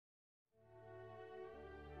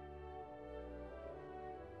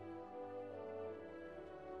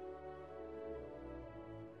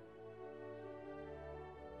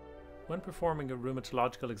When performing a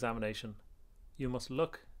rheumatological examination, you must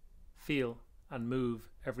look, feel, and move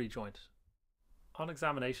every joint. On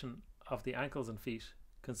examination of the ankles and feet,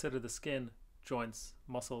 consider the skin, joints,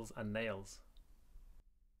 muscles, and nails.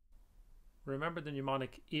 Remember the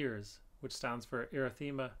mnemonic EARS, which stands for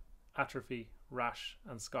erythema, atrophy, rash,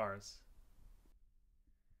 and scars.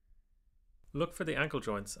 Look for the ankle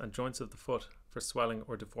joints and joints of the foot for swelling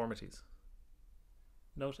or deformities.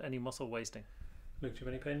 Note any muscle wasting. Luke, do you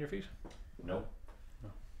have any pain in your feet? No.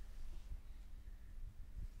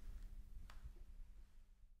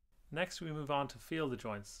 Next, we move on to feel the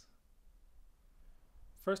joints.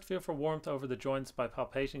 First, feel for warmth over the joints by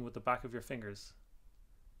palpating with the back of your fingers.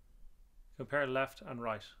 Compare left and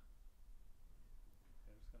right.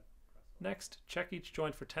 Next, check each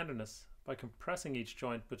joint for tenderness by compressing each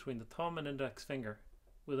joint between the thumb and index finger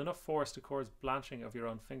with enough force to cause blanching of your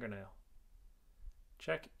own fingernail.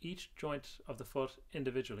 Check each joint of the foot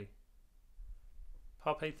individually.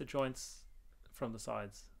 Palpate the joints from the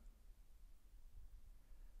sides.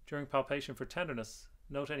 During palpation for tenderness,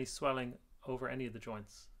 note any swelling over any of the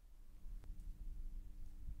joints.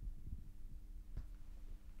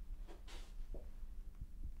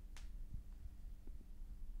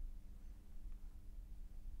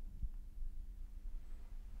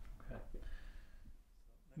 Okay.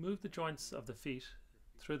 Move the joints of the feet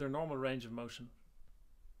through their normal range of motion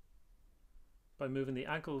by moving the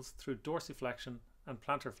ankles through dorsiflexion and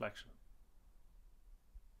plantar flexion,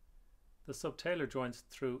 the subtalar joints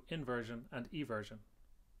through inversion and eversion,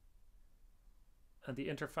 and the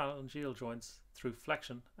interphalangeal joints through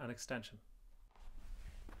flexion and extension.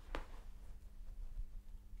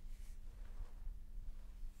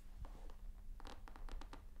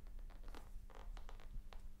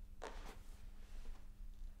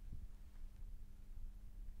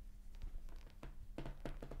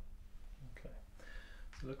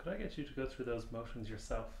 So look, could I get you to go through those motions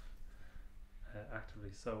yourself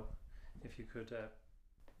actively? So if you could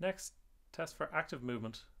next test for active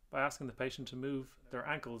movement by asking the patient to move their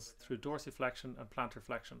ankles through dorsiflexion and plantar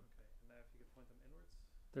flexion,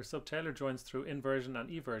 their subtalar joints through inversion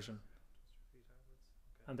and eversion,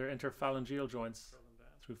 and their interphalangeal joints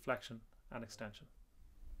through flexion and extension.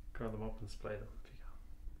 Curl them up and splay them if you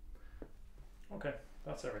can. Okay,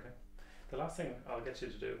 that's everything. The last thing I'll get you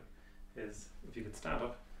to do is if you could stand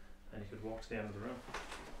up and you could walk to the end of the room.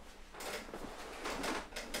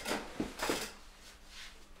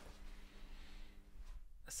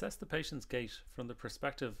 Assess the patient's gait from the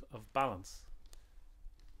perspective of balance,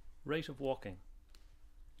 rate of walking,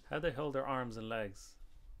 how they hold their arms and legs,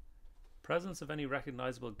 presence of any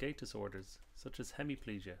recognizable gait disorders such as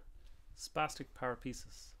hemiplegia, spastic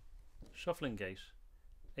paraparesis, shuffling gait,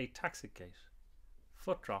 ataxic gait,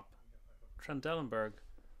 foot drop, Trendelenburg,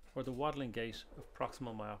 or the waddling gait of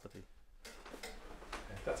proximal myopathy.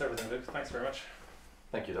 Okay, that's everything, Luke. Thanks very much.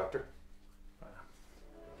 Thank you, doctor.